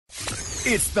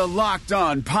It's the Locked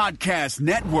On Podcast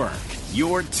Network,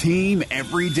 your team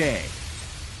every day.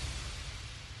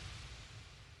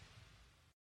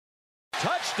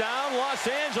 Touchdown, Los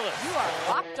Angeles. You are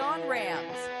Locked On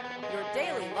Rams, your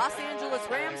daily Los Angeles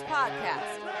Rams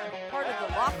podcast. Part of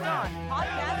the Locked On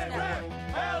Podcast Network,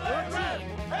 your team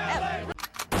every day.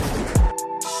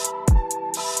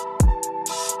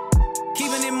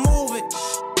 Keeping it moving,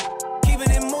 keeping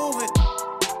it moving.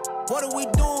 What are we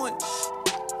doing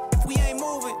if we ain't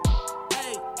moving?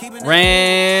 Hey, keeping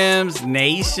Rams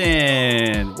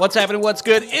Nation. What's happening? What's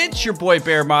good? It's your boy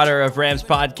Bear Motter of Rams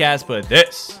Podcast, but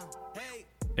this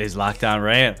is Locked On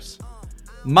Rams.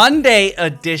 Monday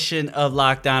edition of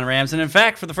Locked On Rams. And in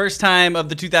fact, for the first time of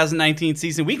the 2019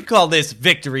 season, we can call this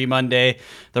Victory Monday.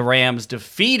 The Rams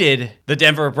defeated the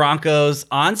Denver Broncos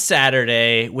on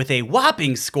Saturday with a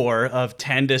whopping score of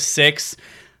 10-6.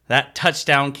 That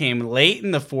touchdown came late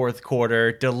in the fourth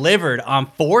quarter, delivered on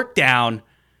fourth down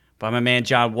by my man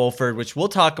John Wolford, which we'll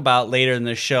talk about later in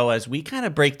the show as we kind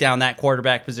of break down that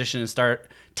quarterback position and start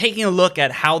taking a look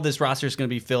at how this roster is going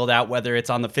to be filled out, whether it's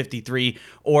on the 53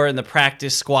 or in the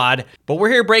practice squad. But we're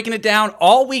here breaking it down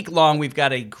all week long. We've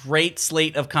got a great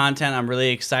slate of content. I'm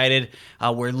really excited.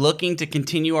 We're looking to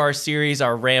continue our series,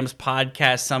 our Rams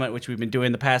Podcast Summit, which we've been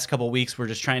doing the past couple of weeks. We're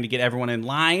just trying to get everyone in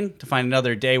line to find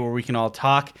another day where we can all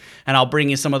talk, and I'll bring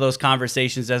you some of those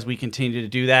conversations as we continue to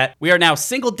do that. We are now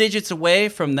single digits away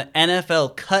from the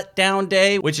NFL Cut Down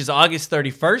Day, which is August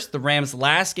 31st. The Rams'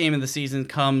 last game of the season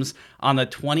comes on the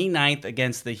 29th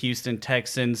against the Houston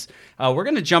Texans. We're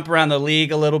going to jump around the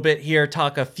league a little bit here,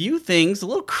 talk a few things, a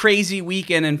little crazy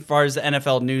weekend as far as the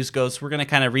NFL news goes. So we're going to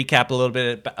kind of recap a little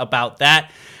bit about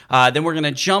that. Then we're going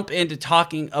to jump into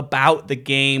talking about the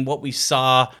game, what we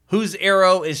saw, whose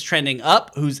arrow is trending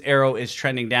up, whose arrow is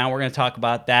trending down. We're going to talk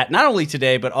about that not only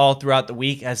today, but all throughout the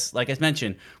week. As like I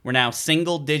mentioned, we're now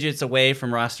single digits away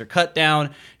from roster cut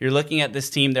down. You're looking at this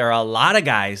team. There are a lot of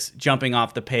guys jumping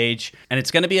off the page, and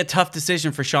it's going to be a tough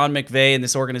decision for Sean McVay and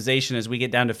this organization as we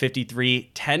get down to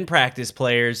 53, 10 practice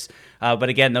players. But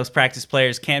again, those practice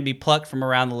players can be plucked from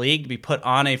around the league to be put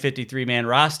on a 53-man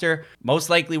roster. Most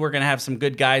likely, we're going to have some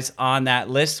good guys on that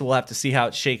list. So we'll have to see how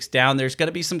it shakes down. There's going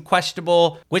to be some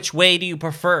questionable, which way do you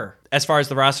prefer as far as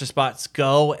the roster spots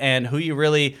go and who you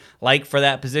really like for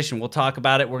that position. We'll talk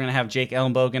about it. We're going to have Jake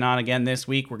Ellenbogen on again this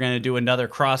week. We're going to do another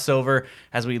crossover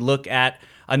as we look at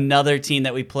another team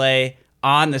that we play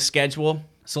on the schedule.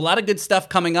 So a lot of good stuff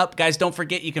coming up. Guys, don't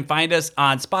forget you can find us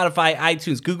on Spotify,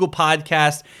 iTunes, Google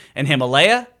Podcasts, and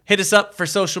Himalaya. Hit us up for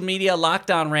social media,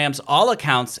 Locked On Rams, all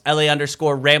accounts.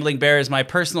 LA_Rambling Bear is my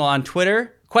personal on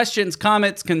Twitter. Questions,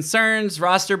 comments, concerns,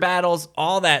 roster battles,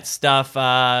 all that stuff.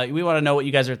 We want to know what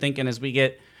you guys are thinking as we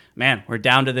get, we're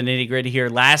down to the nitty gritty here.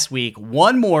 Last week,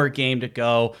 one more game to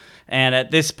go. And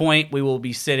at this point, we will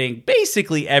be sitting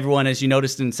basically everyone, as you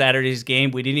noticed in Saturday's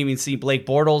game. We didn't even see Blake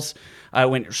Bortles.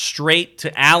 Went straight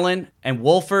to Allen and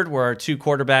Wolford were our two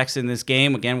quarterbacks in this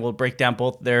game. Again, we'll break down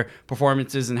both their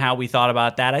performances and how we thought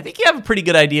about that. I think you have a pretty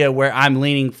good idea where I'm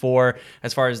leaning for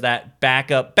as far as that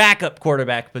backup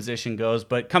quarterback position goes.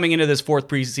 But coming into this fourth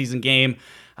preseason game,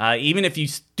 even if you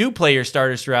do play your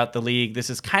starters throughout the league, this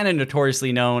is kind of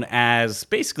notoriously known as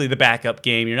basically the backup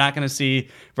game. You're not going to see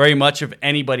very much of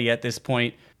anybody at this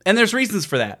point. And there's reasons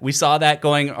for that. We saw that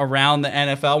going around the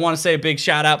NFL. I want to say a big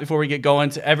shout out before we get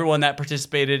going to everyone that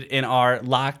participated in our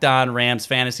Locked On Rams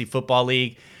Fantasy Football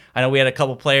League. I know we had a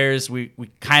couple players. We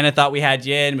kind of thought we had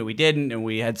you in, but we didn't, and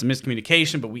we had some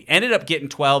miscommunication, but we ended up getting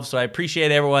 12, so I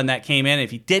appreciate everyone that came in.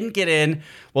 If you didn't get in,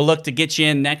 we'll look to get you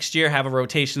in next year, have a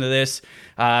rotation of this.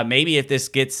 Maybe if this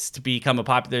gets to become a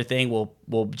popular thing,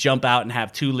 we'll jump out and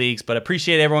have two leagues, but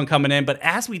appreciate everyone coming in. But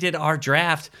as we did our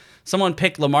draft, someone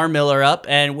picked Lamar Miller up,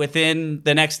 and within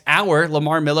the next hour,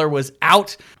 Lamar Miller was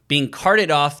out being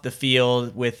carted off the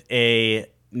field with a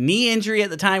knee injury at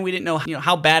the time. We didn't know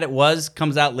how bad it was.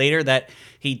 Comes out later that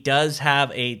he does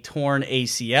have a torn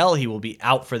ACL. He will be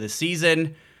out for the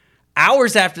season.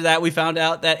 Hours after that, we found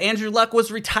out that Andrew Luck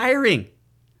was retiring.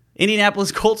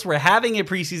 Indianapolis Colts were having a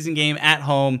preseason game at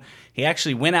home. He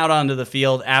actually went out onto the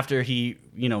field after he,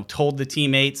 told the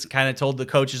teammates, kind of told the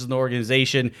coaches in the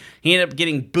organization. He ended up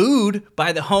getting booed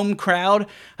by the home crowd.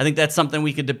 I think that's something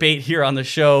we could debate here on the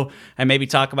show and maybe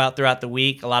talk about throughout the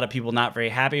week. A lot of people not very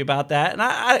happy about that. And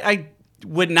I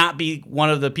would not be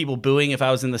one of the people booing if I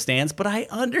was in the stands, but I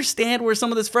understand where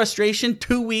some of this frustration,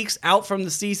 2 weeks out from the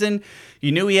season.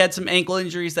 You knew he had some ankle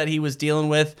injuries that he was dealing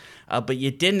with, but you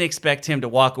didn't expect him to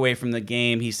walk away from the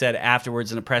game. He said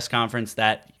afterwards in a press conference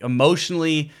that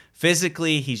emotionally,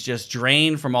 physically, he's just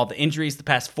drained from all the injuries the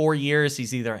past 4 years.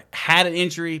 He's either had an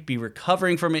injury, be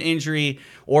recovering from an injury,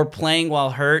 or playing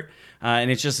while hurt.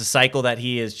 and it's just a cycle that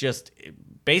he is just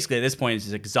basically at this point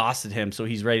it's exhausted him, so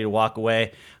he's ready to walk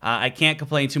away. I can't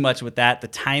complain too much with that. The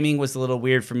timing was a little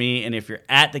weird for me, and if you're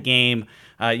at the game,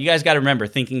 you guys got to remember,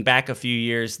 thinking back a few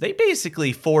years, they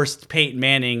basically forced Peyton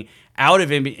Manning out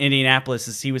of Indianapolis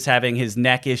as he was having his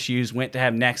neck issues, went to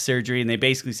have neck surgery, and they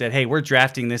basically said, hey, we're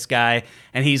drafting this guy,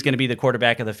 and he's going to be the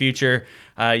quarterback of the future.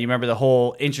 You remember the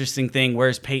whole interesting thing,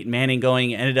 where's Peyton Manning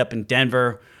going? Ended up in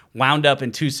Denver, wound up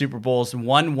in 2 Super Bowls,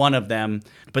 won one of them.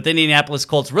 But the Indianapolis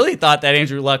Colts really thought that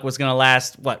Andrew Luck was going to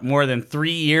last, more than 4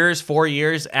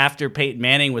 years after Peyton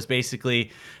Manning was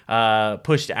basically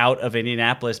pushed out of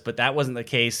Indianapolis. But that wasn't the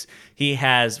case. He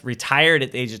has retired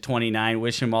at the age of 29.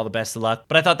 Wish him all the best of luck.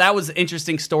 But I thought that was an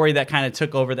interesting story that kind of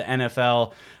took over the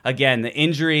NFL. Again, the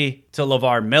injury to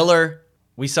LeVar Miller.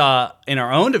 We saw in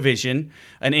our own division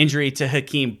an injury to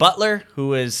Hakeem Butler, who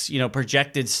was,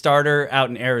 projected starter out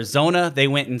in Arizona. They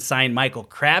went and signed Michael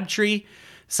Crabtree,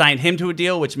 signed him to a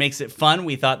deal, which makes it fun.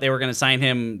 We thought they were going to sign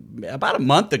him about a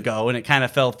month ago, and it kind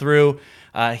of fell through.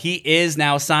 He is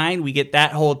now signed. We get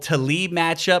that whole Talib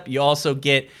matchup. You also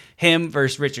get him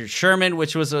versus Richard Sherman,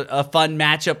 which was a fun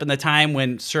matchup in the time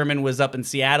when Sherman was up in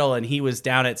Seattle and he was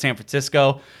down at San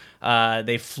Francisco.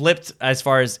 They flipped as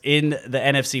far as in the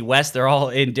NFC West. They're all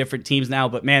in different teams now,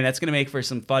 but man, that's going to make for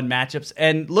some fun matchups.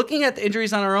 And looking at the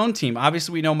injuries on our own team,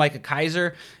 obviously we know Micah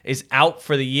Kiser is out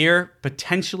for the year,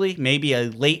 potentially, maybe a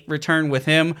late return with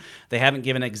him. They haven't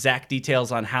given exact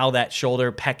details on how that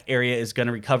shoulder pec area is going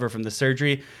to recover from the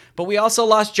surgery. But we also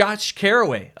lost Josh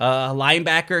Caraway, a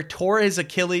linebacker, tore his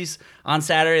Achilles on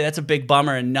Saturday. That's a big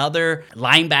bummer. Another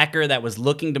linebacker that was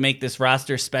looking to make this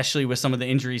roster, especially with some of the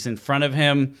injuries in front of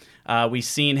him. We've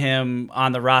seen him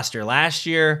on the roster last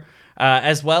year,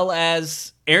 as well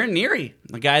as Aaron Neary,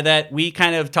 the guy that we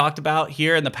kind of talked about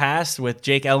here in the past with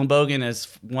Jake Ellenbogen as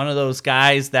one of those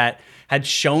guys that had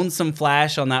shown some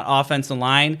flash on that offensive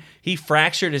line. He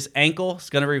fractured his ankle. It's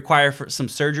going to require some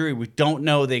surgery. We don't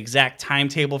know the exact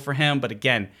timetable for him, but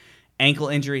again, ankle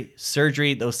injury,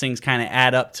 surgery, those things kind of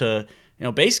add up to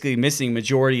basically missing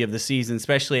majority of the season,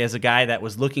 especially as a guy that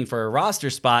was looking for a roster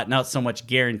spot, not so much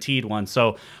guaranteed one.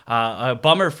 So a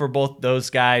bummer for both those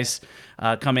guys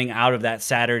coming out of that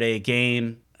Saturday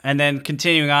game. And then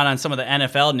continuing on some of the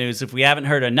NFL news, if we haven't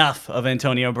heard enough of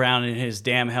Antonio Brown and his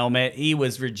damn helmet, he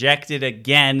was rejected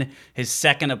again, his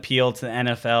second appeal to the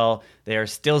NFL. They are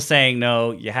still saying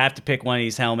no, you have to pick one of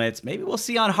these helmets. Maybe we'll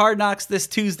see on Hard Knocks this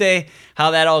Tuesday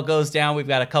how that all goes down. We've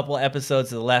got a couple episodes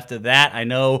to the left of that. I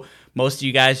know most of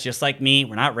you guys, just like me,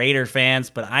 we're not Raider fans,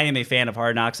 but I am a fan of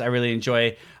Hard Knocks. I really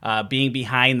enjoy being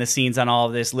behind the scenes on all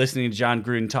of this, listening to John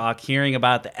Gruden talk, hearing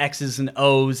about the X's and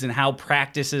O's and how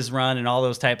practices run and all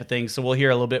those type of things. So we'll hear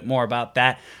a little bit more about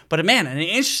that. But man, an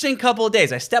interesting couple of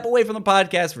days. I step away from the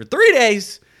podcast for 3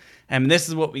 days, and this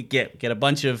is what we get. We get a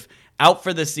bunch of out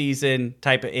for the season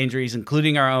type of injuries,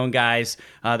 including our own guys.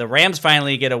 The Rams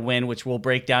finally get a win, which we'll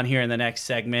break down here in the next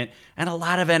segment. And a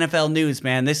lot of NFL news,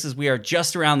 man. We are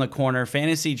just around the corner.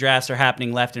 Fantasy drafts are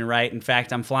happening left and right. In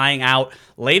fact, I'm flying out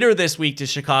later this week to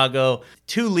Chicago.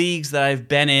 2 leagues that I've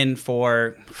been in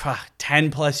for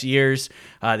 10 plus years.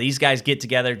 These guys get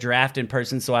together, draft in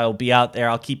person, so I will be out there.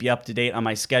 I'll keep you up to date on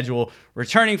my schedule.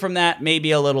 Returning from that, maybe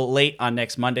a little late on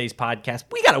next Monday's podcast.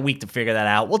 We got a week to figure that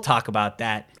out. We'll talk about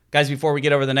that. Guys, before we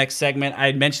get over the next segment, I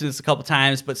had mentioned this a couple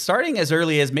times, but starting as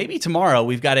early as maybe tomorrow,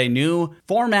 we've got a new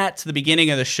format to the beginning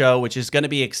of the show, which is going to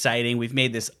be exciting. We've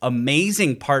made this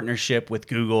amazing partnership with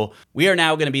Google. We are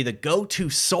now going to be the go-to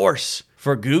source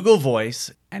for Google Voice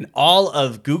and all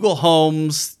of Google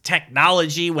Home's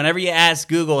technology. Whenever you ask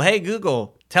Google, hey,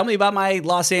 Google, tell me about my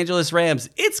Los Angeles Rams,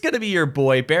 it's going to be your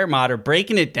boy, Bear Motter,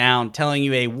 breaking it down, telling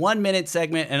you a 1-minute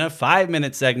segment and a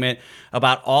 5-minute segment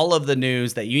about all of the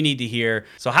news that you need to hear.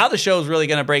 So how the show is really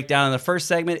going to break down in the first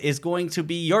segment is going to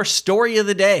be your story of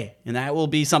the day. And that will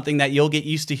be something that you'll get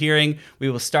used to hearing. We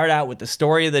will start out with the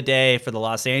story of the day for the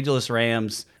Los Angeles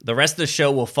Rams. The rest of the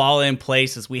show will fall in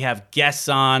place as we have guests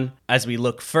on, as we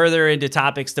look further into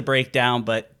topics to break down,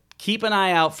 but keep an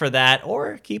eye out for that,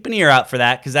 or keep an ear out for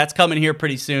that, because that's coming here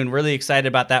pretty soon. Really excited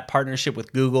about that partnership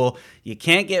with Google. You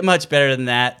can't get much better than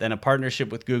that, than a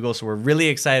partnership with Google. So we're really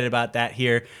excited about that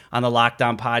here on the Locked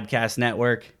On Podcast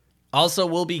Network. Also,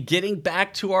 we'll be getting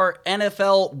back to our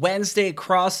NFL Wednesday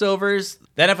crossovers.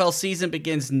 The NFL season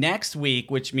begins next week,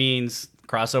 which means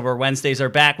Crossover Wednesdays are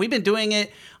back. We've been doing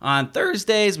it on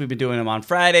Thursdays. We've been doing them on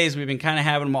Fridays. We've been kind of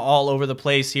having them all over the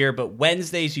place here. But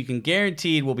Wednesdays, you can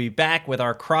guaranteed we'll be back with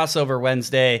our Crossover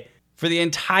Wednesday. For the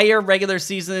entire regular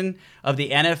season of the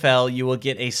NFL, you will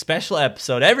get a special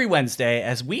episode every Wednesday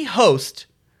as we host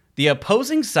the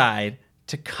opposing side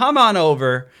to come on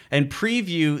over and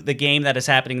preview the game that is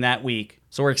happening that week.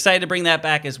 So we're excited to bring that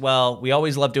back as well. We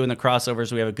always love doing the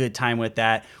crossovers. We have a good time with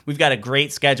that. We've got a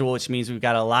great schedule, which means we've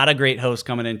got a lot of great hosts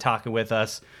coming in talking with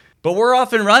us. But we're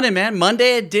off and running, man.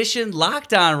 Monday edition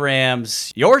Locked On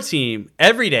Rams, your team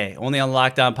every day, only on the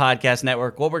Locked On Podcast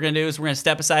Network. What we're going to do is we're going to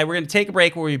step aside. We're going to take a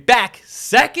break. We'll be back,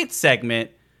 second segment,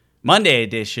 Monday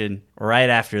edition, right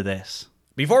after this.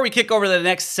 Before we kick over to the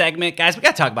next segment, guys, we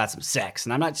got to talk about some sex.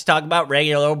 And I'm not just talking about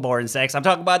regular or boring sex. I'm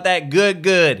talking about that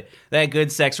good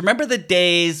sex. Remember the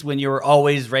days when you were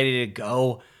always ready to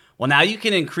go? Well, now you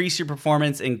can increase your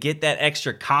performance and get that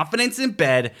extra confidence in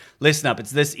bed. Listen up, it's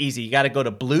this easy. You got to go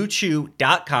to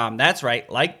BlueChew.com. That's right,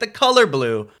 like the color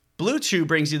blue. Blue Chew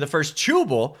brings you the first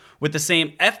chewable with the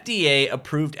same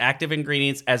FDA-approved active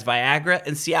ingredients as Viagra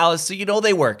and Cialis, so you know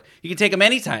they work. You can take them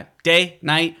anytime, day,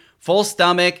 night, full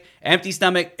stomach, empty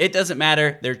stomach, it doesn't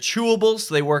matter. They're chewable,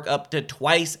 so they work up to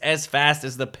twice as fast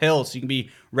as the pill, so you can be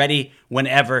ready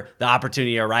whenever the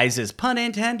opportunity arises. Pun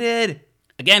intended.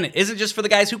 Again, it isn't just for the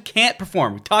guys who can't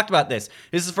perform. We talked about this.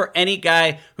 This is for any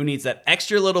guy who needs that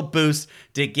extra little boost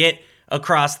to get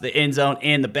across the end zone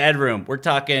in the bedroom. We're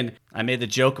talking, I made the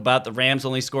joke about the Rams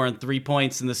only scoring 3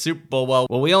 points in the Super Bowl.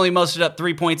 Well, we only mustered up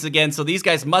 3 points again, so these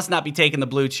guys must not be taking the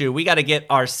Blue Chew. We got to get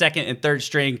our second and third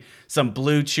string some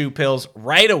Blue Chew pills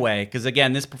right away, because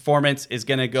again, this performance is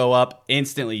going to go up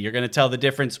instantly. You're going to tell the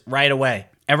difference right away.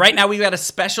 And right now, we've got a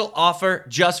special offer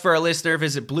just for our listener.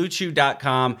 Visit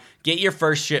BlueChew.com. Get your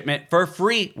first shipment for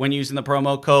free when using the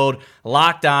promo code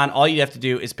LOCKEDON. All you have to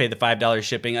do is pay the $5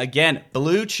 shipping. Again,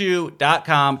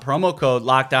 BlueChew.com, promo code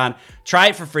LOCKEDON. Try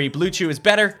it for free. Blue Chew is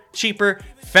better, cheaper,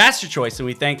 faster choice, and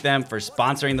we thank them for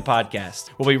sponsoring the podcast.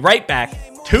 We'll be right back.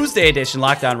 Tuesday edition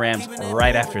Locked On Rams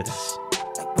right after this.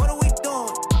 What are we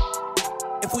doing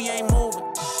if we ain't moving?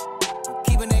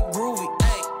 Keeping it groovy.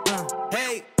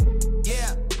 Hey,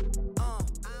 yeah.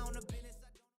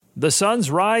 The Suns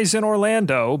rise in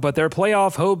Orlando, but their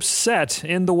playoff hopes set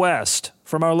in the West.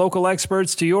 From our local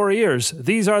experts to your ears,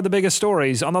 these are the biggest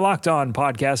stories on the Locked On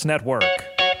Podcast Network.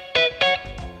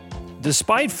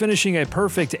 Despite finishing a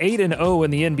perfect 8-0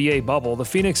 in the NBA bubble, the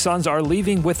Phoenix Suns are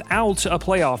leaving without a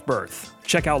playoff berth.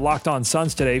 Check out Locked On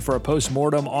Suns today for a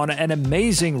post-mortem on an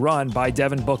amazing run by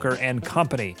Devin Booker and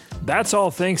company. That's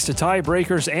all thanks to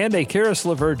tiebreakers and a Karis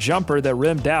LeVert jumper that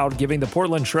rimmed out, giving the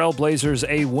Portland Trail Blazers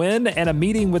a win and a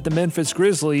meeting with the Memphis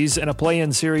Grizzlies in a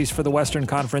play-in series for the Western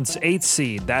Conference 8th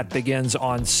seed. That begins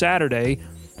on Saturday.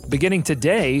 Beginning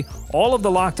today, all of the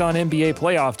Locked On NBA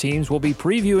playoff teams will be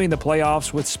previewing the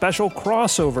playoffs with special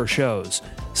crossover shows.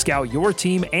 Scout your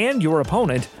team and your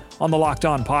opponent on the Locked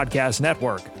On Podcast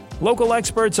Network. Local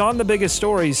experts on the biggest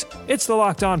stories. It's the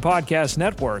Locked On Podcast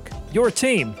Network. Your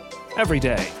team every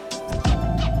day.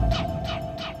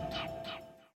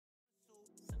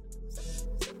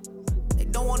 They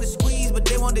don't want to squeeze, but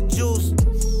they want the juice.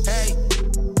 Hey,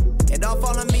 it all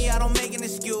fall on me, I don't make an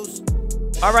excuse.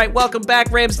 All right, welcome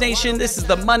back, Rams Nation. This is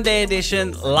the Monday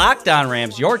edition Locked On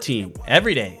Rams, your team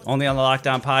every day, only on the Locked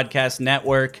On Podcast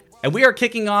Network. And we are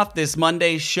kicking off this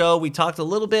Monday show. We talked a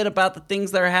little bit about the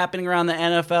things that are happening around the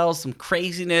NFL, some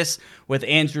craziness with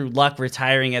Andrew Luck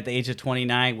retiring at the age of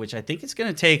 29, which I think it's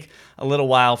going to take a little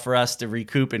while for us to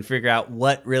recoup and figure out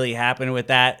what really happened with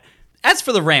that. As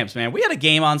for the Rams, man, we had a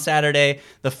game on Saturday,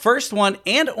 the first one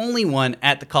and only one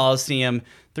at the Coliseum,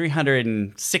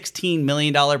 $316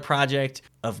 million project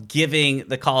of giving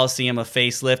the Coliseum a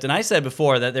facelift. And I said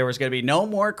before that there was going to be no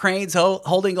more cranes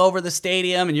holding over the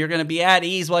stadium and you're going to be at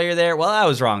ease while you're there. Well, I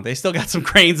was wrong. They still got some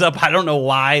cranes up. I don't know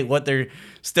what they're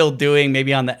still doing,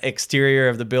 maybe on the exterior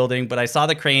of the building, but I saw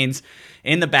the cranes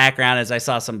in the background as I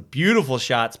saw some beautiful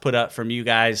shots put up from you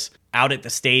guys out at the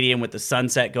stadium with the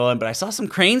sunset going, but I saw some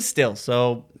cranes still.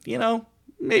 So, you know,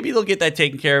 maybe they'll get that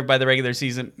taken care of by the regular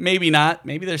season. Maybe not.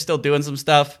 Maybe they're still doing some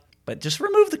stuff. But just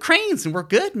remove the cranes and we're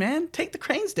good, man. Take the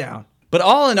cranes down. But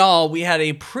all in all, we had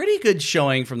a pretty good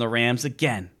showing from the Rams.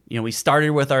 Again, you know, we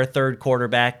started with our third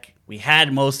quarterback. We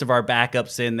had most of our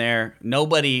backups in there.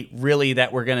 Nobody really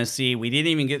that we're going to see. We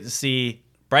didn't even get to see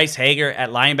Bryce Hager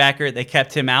at linebacker. They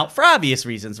kept him out for obvious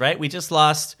reasons, right? We just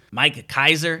lost Mike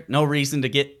Kaiser. No reason to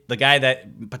get the guy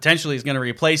that potentially is going to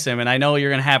replace him. And I know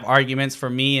you're going to have arguments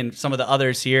from me and some of the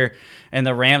others here in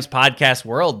the Rams podcast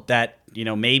world that, you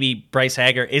know, maybe Bryce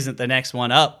Hager isn't the next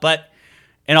one up. But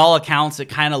in all accounts, it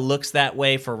kind of looks that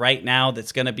way for right now.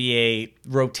 That's going to be a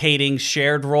rotating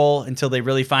shared role until they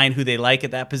really find who they like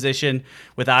at that position,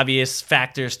 with obvious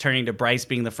factors turning to Bryce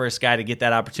being the first guy to get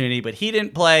that opportunity. But he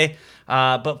didn't play.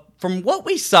 But from what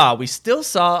we saw, we still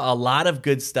saw a lot of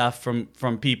good stuff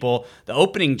from people. The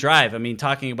opening drive, I mean,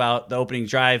 talking about the opening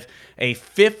drive, a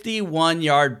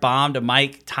 51-yard bomb to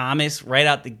Mike Thomas right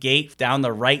out the gate down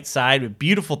the right side. A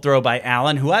beautiful throw by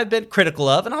Allen, who I've been critical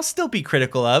of, and I'll still be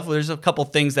critical of. There's a couple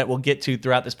things that we'll get to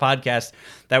throughout this podcast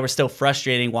that were still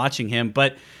frustrating watching him,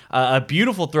 but a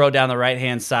beautiful throw down the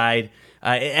right-hand side.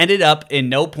 It ended up in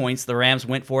no points. The Rams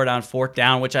went for it on 4th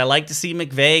down, which I like to see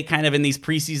McVay kind of in these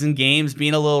preseason games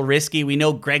being a little risky. We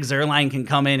know Greg Zuerlein can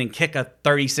come in and kick a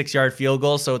 36-yard field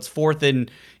goal, so it's 4th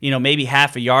and maybe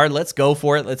half a yard. Let's go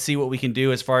for it. Let's see what we can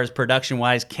do as far as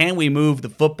production-wise. Can we move the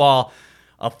football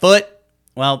a foot?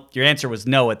 Well, your answer was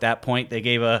no at that point. They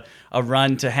gave a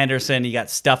run to Henderson. He got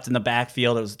stuffed in the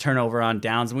backfield. It was a turnover on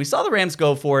downs. And we saw the Rams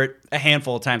go for it a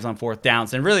handful of times on 4th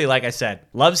downs. And really, like I said,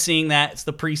 love seeing that. It's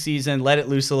the preseason. Let it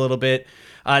loose a little bit.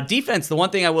 Defense, the one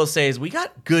thing I will say is we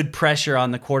got good pressure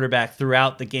on the quarterback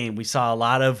throughout the game. We saw a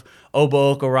lot of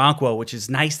Obo Okoronkwo, which is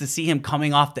nice to see him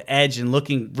coming off the edge and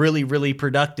looking really, really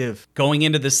productive. Going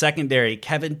into the secondary,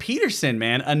 Kevin Peterson,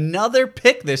 man, another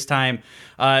pick this time.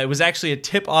 It was actually a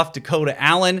tip off Dakota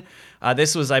Allen.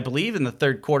 This was, I believe, in the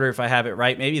 3rd quarter, if I have it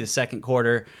right, maybe the 2nd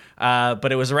quarter.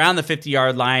 But it was around the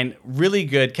 50-yard line. Really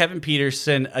good. Kevin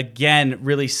Peterson, again,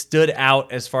 really stood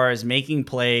out as far as making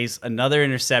plays. Another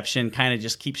interception, kind of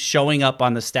just keeps showing up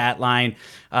on the stat line.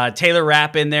 Taylor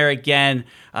Rapp in there again,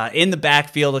 in the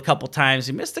backfield a couple times.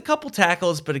 He missed a couple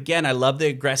tackles, but again, I love the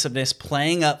aggressiveness,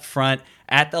 playing up front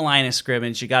at the line of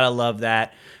scrimmage. You got to love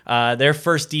that. Their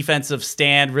first defensive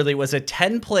stand really was a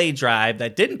 10-play drive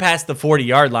that didn't pass the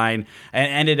 40-yard line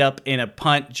and ended up in a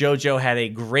punt. JoJo had a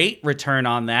great return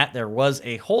on that. There was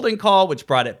a holding call, which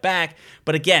brought it back.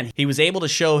 But again, he was able to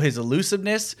show his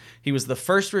elusiveness. He was the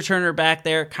first returner back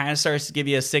there. Kind of starts to give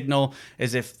you a signal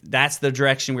as if that's the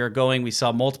direction we were going. We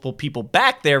saw multiple people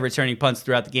back there returning punts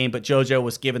throughout the game, but JoJo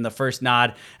was given the first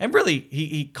nod. And really,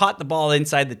 he caught the ball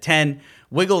inside the 10,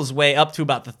 wiggled his way up to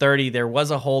about the 30. There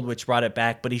was a hold which brought it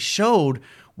back, but he showed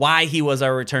why he was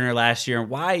our returner last year and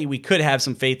why we could have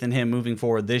some faith in him moving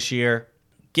forward this year.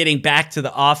 Getting back to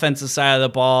the offensive side of the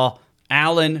ball,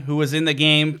 Allen, who was in the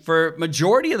game for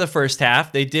majority of the first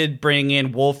half, they did bring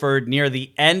in Wolford near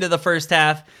the end of the first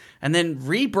half and then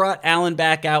brought Allen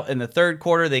back out in the 3rd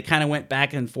quarter. They kind of went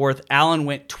back and forth. Allen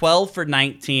went 12 for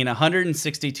 19,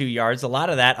 162 yards, a lot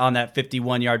of that on that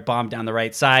 51-yard bomb down the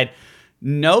right side.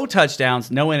 No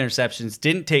touchdowns, no interceptions,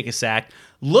 didn't take a sack.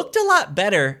 Looked a lot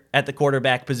better at the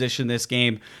quarterback position this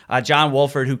game. John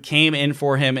Wolford, who came in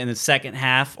for him in the second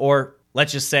half, or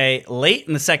let's just say late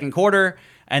in the 2nd quarter,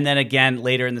 and then again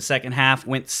later in the second half,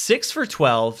 went 6 for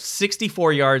 12,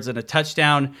 64 yards and a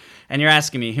touchdown. And you're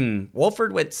asking me,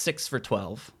 Wolford went 6 for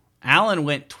 12. Allen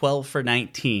went 12 for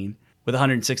 19 with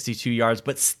 162 yards,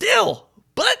 but still,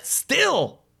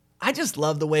 I just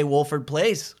love the way Wolford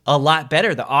plays a lot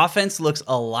better. The offense looks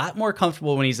a lot more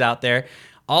comfortable when he's out there.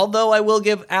 Although I will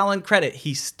give Allen credit,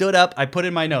 he stood up. I put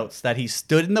in my notes that he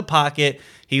stood in the pocket.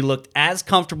 He looked as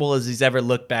comfortable as he's ever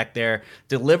looked back there,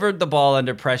 delivered the ball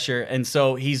under pressure. And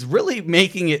so he's really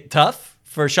making it tough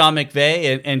for Sean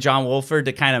McVay and John Wolford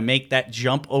to kind of make that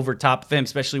jump over top of him,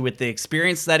 especially with the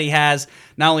experience that he has,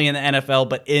 not only in the NFL,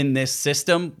 but in this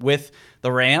system with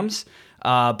the Rams.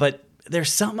 But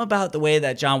there's something about the way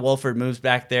that John Wolford moves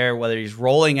back there, whether he's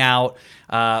rolling out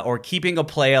or keeping a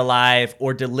play alive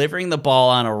or delivering the ball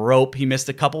on a rope. He missed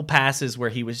a couple passes where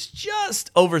he was just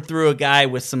overthrew a guy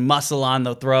with some muscle on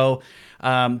the throw.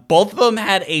 Both of them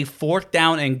had a 4th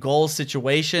down and goal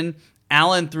situation.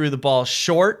 Allen threw the ball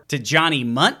short to Johnny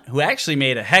Munt, who actually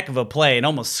made a heck of a play and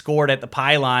almost scored at the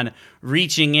pylon,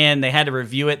 reaching in. They had to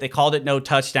review it. They called it no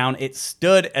touchdown. It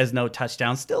stood as no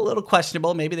touchdown. Still a little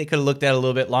questionable. Maybe they could have looked at it a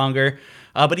little bit longer.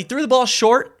 But he threw the ball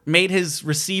short, made his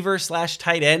receiver /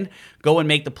 tight end go and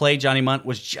make the play. Johnny Munt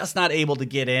was just not able to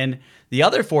get in. The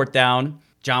other 4th down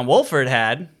John Wolford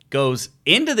had goes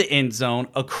into the end zone,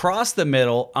 across the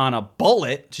middle on a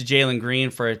bullet to Jalen Green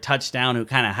for a touchdown, who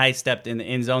kind of high-stepped in the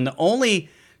end zone. The only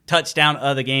touchdown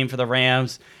of the game for the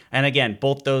Rams. And again,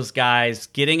 both those guys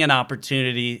getting an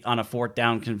opportunity on a 4th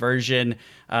down conversion.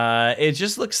 It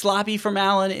just looked sloppy from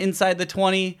Allen inside the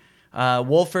 20.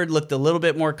 Wolford looked a little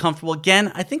bit more comfortable.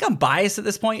 Again, I think I'm biased at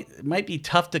this point. It might be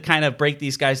tough to kind of break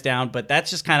these guys down, but that's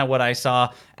just kind of what I saw.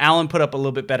 Allen put up a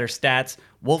little bit better stats.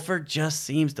 Wolford just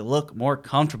seems to look more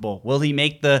comfortable. Will he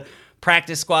make the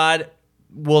practice squad?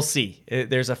 we'll see.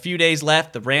 There's a few days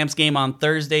left. The Rams game on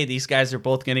Thursday. These guys are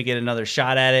both going to get another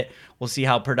shot at it. We'll see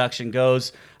how production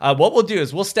goes. What we'll do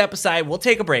is we'll step aside. We'll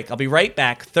take a break. I'll be right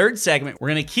back. Third segment. We're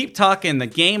going to keep talking the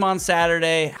game on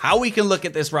Saturday, how we can look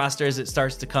at this roster as it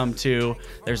starts to come to.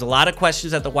 There's a lot of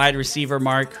questions at the wide receiver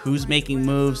mark. Who's making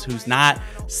moves? Who's not?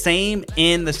 Same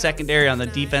in the secondary on the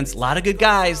defense. A lot of good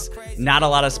guys. Not a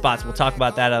lot of spots. We'll talk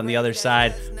about that on the other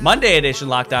side. Monday edition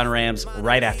Locked On Rams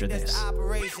right after this.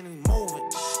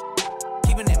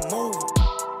 Keeping it moving.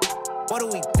 What are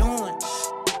we doing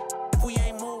if we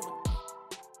ain't moving?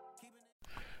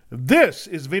 This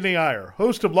is Vinny Iyer,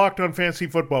 host of Locked On Fantasy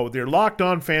Football with your Locked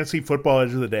On Fantasy Football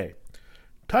Edge of the Day.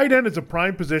 Tight end is a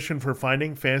prime position for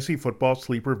finding fantasy football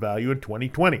sleeper value in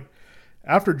 2020.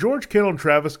 After George Kittle and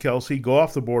Travis Kelce go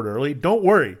off the board early, don't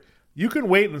worry. You can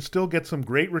wait and still get some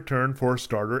great return for a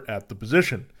starter at the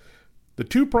position. The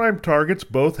two prime targets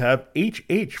both have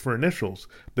HH for initials,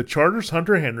 the Chargers'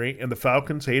 Hunter Henry and the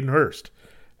Falcons' Hayden Hurst.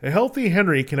 A healthy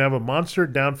Henry can have a monster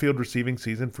downfield receiving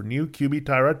season for new QB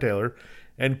Tyrod Taylor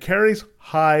and carries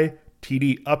high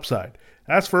TD upside.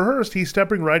 As for Hurst, he's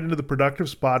stepping right into the productive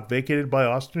spot vacated by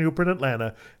Austin Hooper in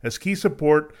Atlanta as key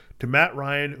support to Matt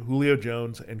Ryan, Julio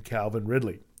Jones, and Calvin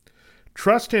Ridley.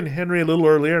 Trust in Henry a little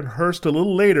earlier and Hurst a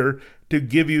little later to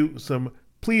give you some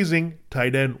pleasing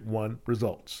tight end 1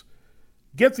 results.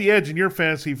 Get the edge in your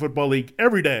fantasy football league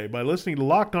every day by listening to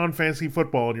Locked On Fantasy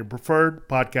Football on your preferred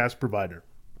podcast provider.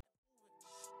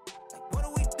 What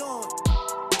are we doing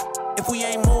if we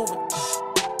ain't moving?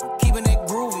 Keeping it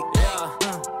groovy.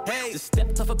 Hey, just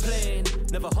stepped off a plane,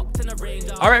 never hopped in a rain.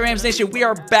 All right, Rams Nation, we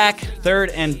are back. Third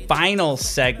and final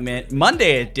segment,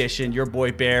 Monday edition. Your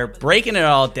boy Bear breaking it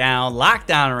all down.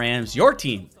 Locked On Rams, your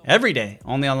team every day,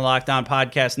 only on the Locked On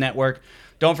Podcast Network.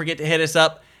 Don't forget to hit us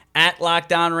up at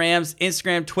Locked On Rams,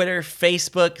 Instagram, Twitter,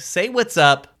 Facebook. Say what's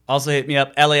up. Also hit me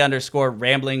up,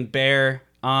 LA_Rambling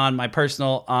on my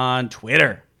personal on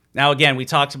Twitter. Now, again, we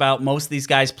talked about most of these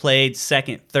guys played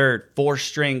second, third, fourth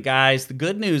string guys. The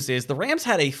good news is the Rams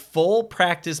had a full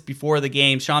practice before the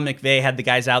game. Sean McVay had the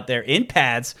guys out there in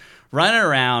pads, running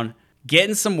around,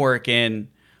 getting some work in.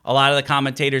 A lot of the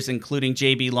commentators, including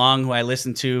JB Long, who I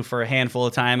listened to for a handful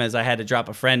of time as I had to drop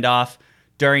a friend off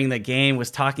during the game,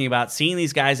 was talking about seeing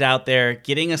these guys out there,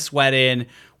 getting a sweat in,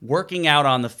 working out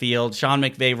on the field. Sean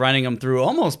McVay running them through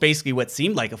almost basically what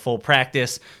seemed like a full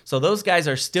practice. So those guys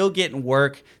are still getting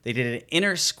work. They did an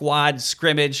inter-squad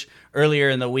scrimmage earlier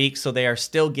in the week, so they are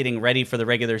still getting ready for the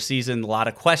regular season. A lot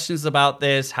of questions about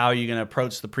this. How are you going to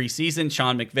approach the preseason?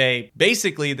 Sean McVay,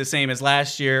 basically the same as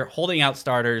last year, holding out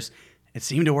starters. It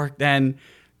seemed to work then.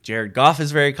 Jared Goff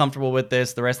is very comfortable with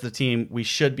this. The rest of the team, we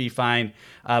should be fine.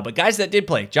 But guys that did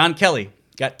play, John Kelly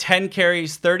got 10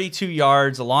 carries, 32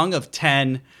 yards, a long of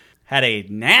 10. Had a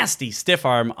nasty stiff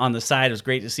arm on the side. It was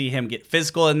great to see him get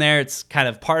physical in there. It's kind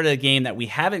of part of the game that we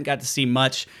haven't got to see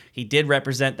much. He did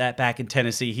represent that back in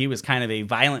Tennessee. He was kind of a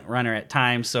violent runner at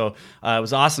times, so it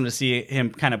was awesome to see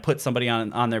him kind of put somebody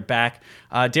on their back.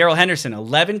 Darrell Henderson,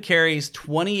 11 carries,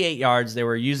 28 yards. They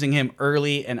were using him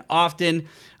early and often.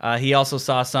 He also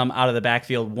saw some out of the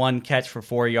backfield, 1 catch for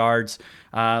 4 yards.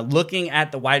 Looking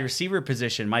at the wide receiver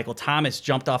position, Michael Thomas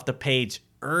jumped off the page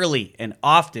early and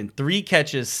often. 3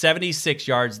 catches, 76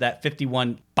 yards, that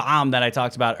 51 bomb that I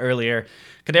talked about earlier.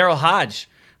 KhaDarel Hodge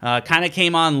kind of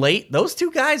came on late. Those two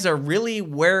guys are really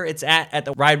where it's at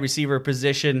the wide receiver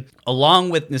position, along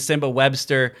with Nsimba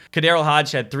Webster. KhaDarel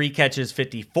Hodge had 3 catches,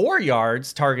 54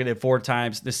 yards, targeted 4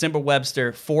 times. Nsimba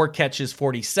Webster, 4 catches,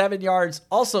 47 yards,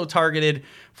 also targeted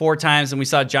 4 times. And we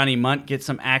saw Johnny Munt get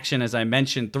some action, as I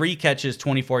mentioned, 3 catches,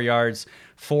 24 yards,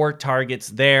 4 targets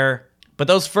there. But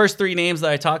those first 3 names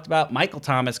that I talked about, Michael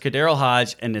Thomas, KhaDarel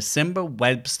Hodge, and Nsimba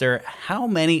Webster, how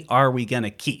many are we going to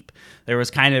keep? There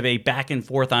was kind of a back and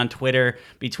forth on Twitter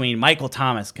between Michael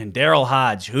Thomas, KhaDarel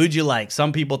Hodge. Who'd you like?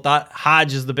 Some people thought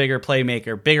Hodge is the bigger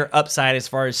playmaker, bigger upside as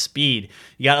far as speed.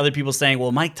 You got other people saying,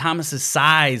 well, Mike Thomas's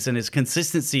size and his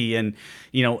consistency, and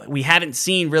we haven't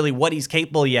seen really what he's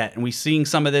capable yet, and we're seeing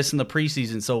some of this in the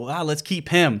preseason, so let's keep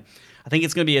him. I think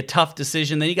it's going to be a tough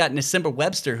decision. Then you got Nsimba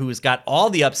Webster, who has got all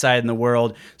the upside in the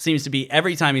world. Seems to be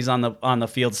every time he's on the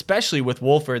field, especially with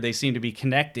Wolford, they seem to be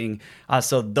connecting.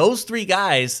 So those 3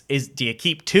 guys, do you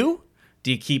keep 2? Do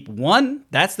you keep 1?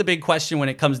 That's the big question when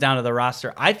it comes down to the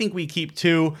roster. I think we keep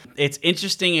 2. It's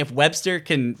interesting if Webster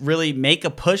can really make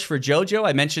a push for JoJo.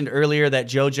 I mentioned earlier that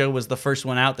JoJo was the first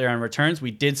one out there on returns.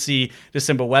 We did see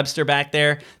Nsimba Webster back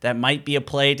there. That might be a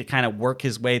play to kind of work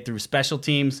his way through special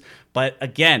teams. But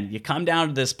again, you come down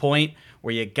to this point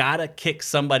where you got to kick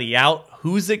somebody out.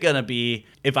 Who's it going to be?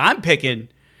 If I'm picking,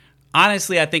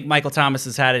 Honestly, I think Michael Thomas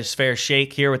has had his fair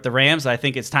shake here with the Rams. I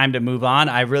think it's time to move on.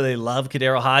 I really love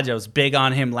KhaDarel Hodge. I was big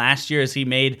on him last year as he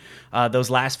made those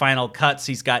last final cuts.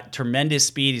 He's got tremendous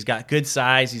speed. He's got good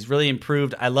size. He's really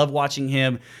improved. I love watching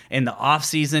him in the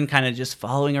offseason, kind of just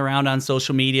following around on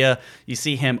social media. You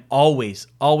see him always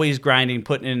grinding,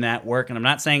 putting in that work. And I'm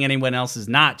not saying anyone else is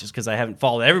not, just because I haven't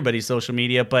followed everybody's social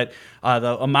media, but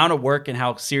the amount of work and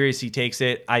how serious he takes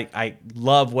it, I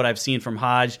love what I've seen from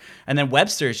Hodge. And then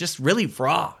Webster is just really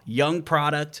raw, young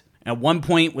product. At one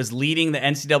point was leading the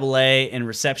NCAA in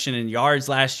reception and yards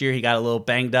last year. He got a little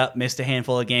banged up, missed a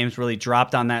handful of games, really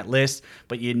dropped on that list.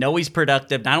 But you know he's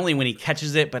productive, not only when he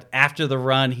catches it, but after the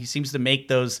run. He seems to make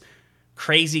those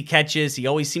crazy catches. He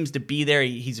always seems to be there.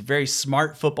 He's a very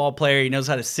smart football player. He knows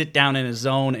how to sit down in his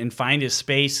zone and find his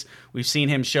space. We've seen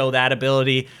him show that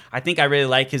ability. I think I really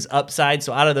like his upside.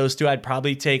 So out of those two, I'd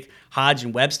probably take Hodge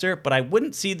and Webster, but I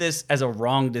wouldn't see this as a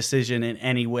wrong decision in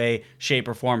any way, shape,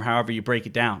 or form, however you break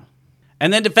it down.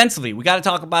 And then defensively, we got to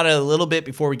talk about it a little bit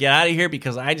before we get out of here,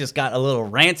 because I just got a little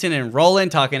ranting and rolling,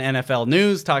 talking NFL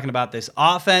news, talking about this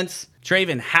offense.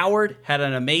 Travin Howard had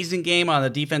an amazing game on the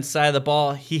defense side of the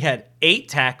ball. He had 8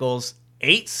 tackles,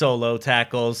 8 solo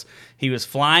tackles. He was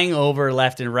flying over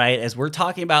left and right. As we're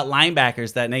talking about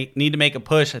linebackers that need to make a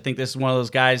push, I think this is one of those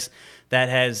guys that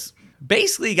has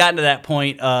basically gotten to that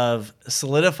point of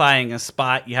solidifying a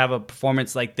spot. You have a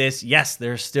performance like this. Yes,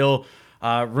 there's still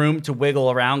room to wiggle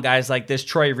around. Guys like this,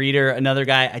 Troy Reeder, another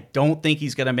guy, I don't think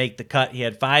he's going to make the cut. He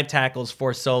had 5 tackles,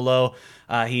 4 solo.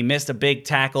 He missed a big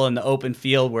tackle in the open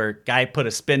field where a guy put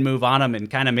a spin move on him and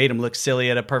kind of made him look silly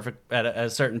at a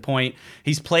certain point.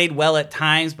 He's played well at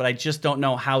times, but I just don't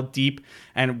know how deep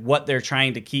and what they're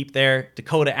trying to keep there.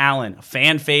 Dakota Allen, a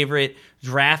fan favorite,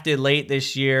 drafted late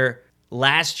this year.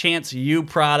 Last Chance U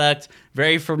product,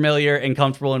 very familiar and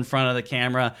comfortable in front of the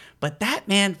camera, but that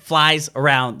man flies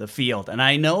around the field. And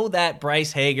I know that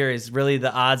Bryce Hager is really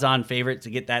the odds-on favorite to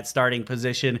get that starting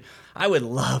position. I would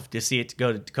love to see it to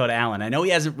go to Dakota Allen. I know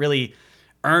he hasn't really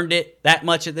earned it that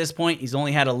much at this point. He's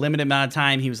only had a limited amount of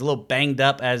time. He was a little banged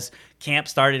up as camp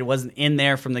started. Wasn't in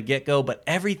there from the get-go, but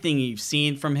everything you've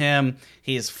seen from him,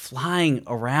 he is flying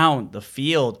around the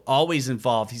field, always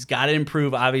involved. He's got to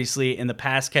improve, obviously, in the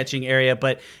pass-catching area,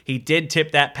 but he did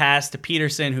tip that pass to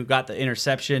Peterson, who got the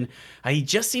interception. He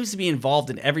just seems to be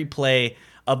involved in every play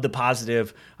of the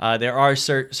positive. There are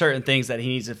certain things that he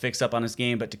needs to fix up on his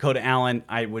game, but Dakota Allen,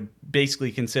 I would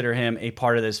basically consider him a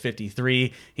part of this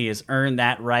 53. He has earned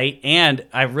that right, and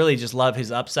I really just love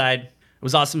his upside. It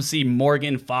was awesome to see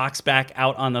Morgan Fox back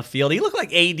out on the field. He looked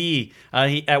like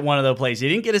AD at one of those plays. He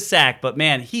didn't get a sack, but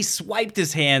man, he swiped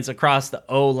his hands across the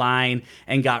O-line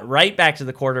and got right back to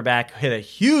the quarterback, hit a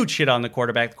huge hit on the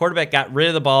quarterback. The quarterback got rid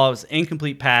of the ball. It was an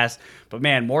incomplete pass. But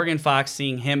man, Morgan Fox,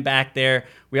 seeing him back there.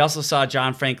 We also saw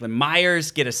John Franklin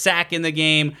Myers get a sack in the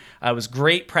game. It was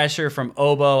great pressure from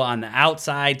Obo on the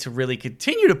outside to really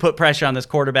continue to put pressure on this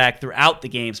quarterback throughout the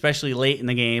game, especially late in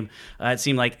the game. It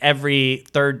seemed like every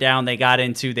third down they got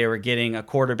into, they were getting a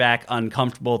quarterback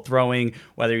uncomfortable throwing,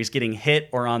 whether he's getting hit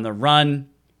or on the run.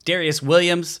 Darius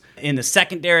Williams in the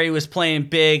secondary was playing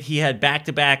big. He had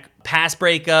back-to-back pass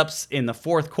breakups in the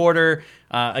fourth quarter.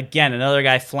 Again, another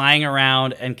guy flying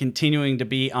around and continuing to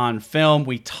be on film.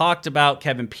 We talked about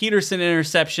Kevin Peterson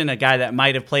interception, a guy that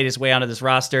might have played his way onto this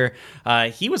roster.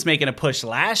 He was making a push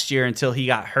last year until he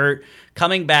got hurt.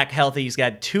 Coming back healthy, he's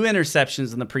got 2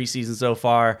 interceptions in the preseason so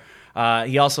far.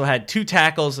 He also had 2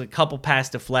 tackles, a couple pass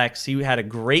deflects. He had a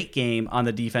great game on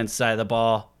the defense side of the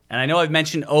ball. And I know I've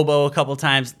mentioned Obo a couple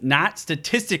times, not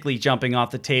statistically jumping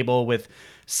off the table with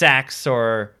sacks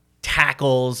or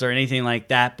tackles or anything like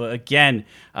that, but again,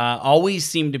 always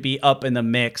seemed to be up in the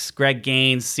mix. Greg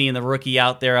Gaines, seeing the rookie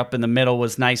out there up in the middle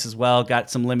was nice as well. Got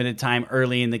some limited time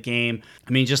early in the game.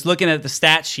 I mean, just looking at the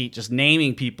stat sheet, just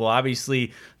naming people,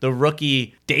 obviously the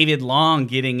rookie David Long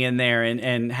getting in there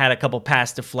and had a couple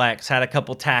pass deflects, had a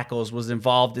couple tackles, was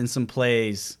involved in some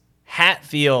plays.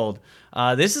 Hatfield,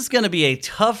 this is going to be a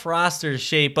tough roster to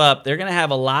shape up. They're going to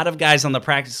have a lot of guys on the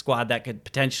practice squad that could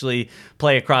potentially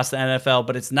play across the NFL,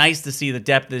 but it's nice to see the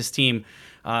depth of this team.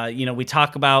 We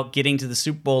talk about getting to the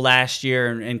Super Bowl last year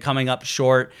and coming up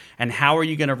short, and how are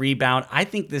you going to rebound? I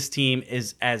think this team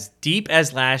is as deep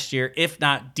as last year, if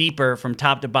not deeper from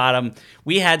top to bottom.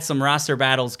 We had some roster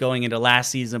battles going into last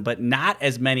season, but not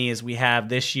as many as we have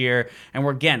this year. And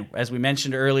we're, again, as we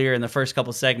mentioned earlier in the first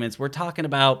couple segments, we're talking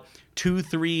about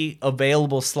 2-3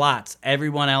 available slots.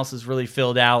 Everyone else is really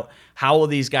filled out. How will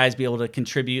these guys be able to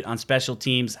contribute on special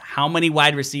teams? How many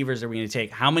wide receivers are we going to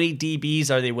take? How many DBs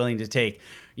are they willing to take?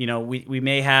 We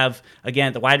may have,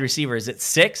 again, the wide receiver. Is it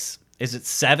 6? Is it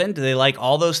 7? Do they like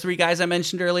all those 3 guys I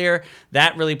mentioned earlier?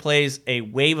 That really plays a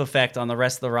wave effect on the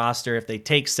rest of the roster. If they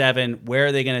take 7, where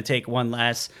are they going to take 1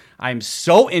 less? I'm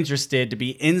so interested to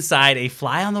be inside a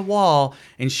fly on the wall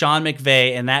in Sean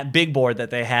McVay and that big board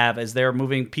that they have as they're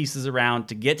moving pieces around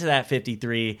to get to that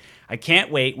 53. I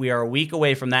can't wait. We are a week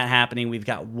away from that happening. We've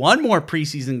got one more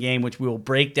preseason game, which we will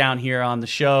break down here on the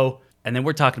show. And then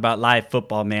we're talking about live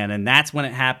football, man. And that's when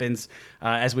it happens.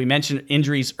 As we mentioned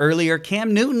injuries earlier,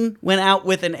 Cam Newton went out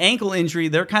with an ankle injury.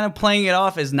 They're kind of playing it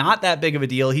off as not that big of a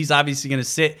deal. He's obviously going to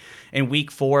sit in week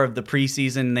 4 of the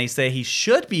preseason. They say he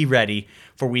should be ready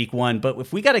for week 1. But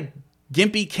if we got a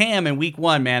gimpy Cam in week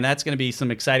 1, man, that's going to be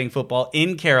some exciting football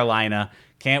in Carolina.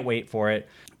 Can't wait for it.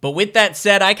 But with that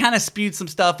said, I kind of spewed some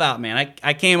stuff out, man.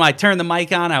 I turned the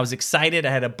mic on. I was excited.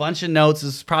 I had a bunch of notes.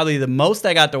 This is probably the most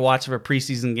I got to watch of a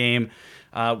preseason game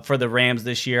for the Rams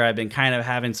this year. I've been kind of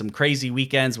having some crazy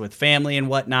weekends with family and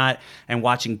whatnot and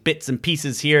watching bits and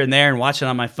pieces here and there and watching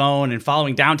on my phone and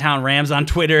following Downtown Rams on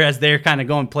Twitter as they're kind of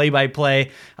going play-by-play.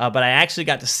 But I actually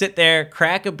got to sit there,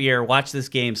 crack a beer, watch this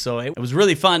game. So it was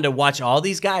really fun to watch all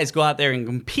these guys go out there and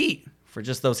compete for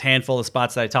just those handful of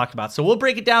spots that I talked about. So we'll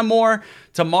break it down more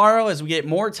tomorrow as we get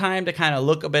more time to kind of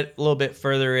look a little bit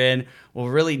further in. We'll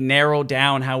really narrow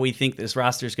down how we think this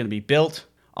roster is going to be built.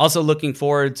 Also looking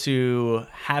forward to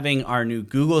having our new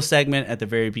Google segment at the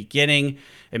very beginning.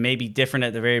 It may be different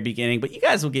at the very beginning, but you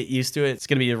guys will get used to it. It's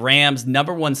going to be the Rams'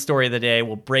 #1 story of the day.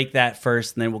 We'll break that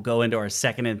first, and then we'll go into our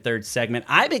second and third segment.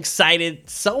 I'm excited.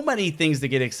 So many things to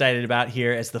get excited about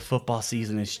here as the football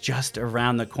season is just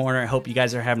around the corner. I hope you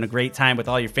guys are having a great time with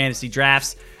all your fantasy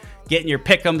drafts, getting your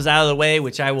pick'ems out of the way,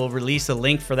 which I will release a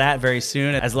link for that very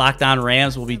soon. As Locked On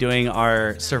Rams, we'll be doing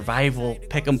our survival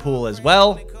pick'em pool as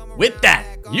well. With that,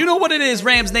 you know what it is,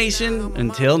 Rams Nation.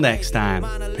 Until next time,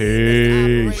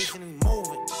 peace.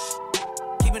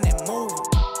 Keeping it moving.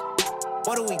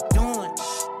 What are we doing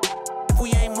if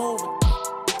we ain't moving?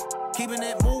 Keeping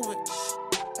it moving.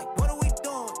 Like, what are we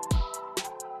doing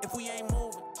if we ain't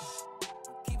moving?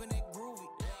 Keeping it groovy.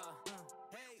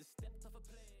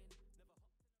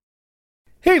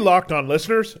 Hey, Locked On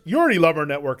listeners, you already love our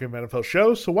network of NFL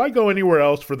shows, so why go anywhere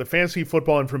else for the fantasy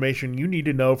football information you need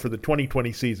to know for the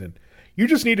 2020 season? You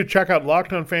just need to check out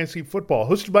Locked On Fantasy Football,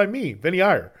 hosted by me, Vinny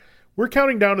Iyer. We're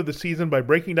counting down to the season by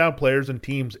breaking down players and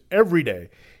teams every day.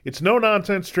 It's no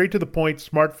nonsense, straight to the point,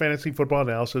 smart fantasy football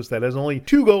analysis that has only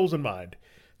 2 goals in mind: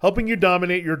 helping you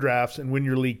dominate your drafts and win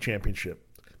your league championship.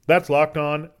 That's Locked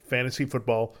On Fantasy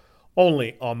Football,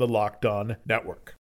 only on the Locked On Network.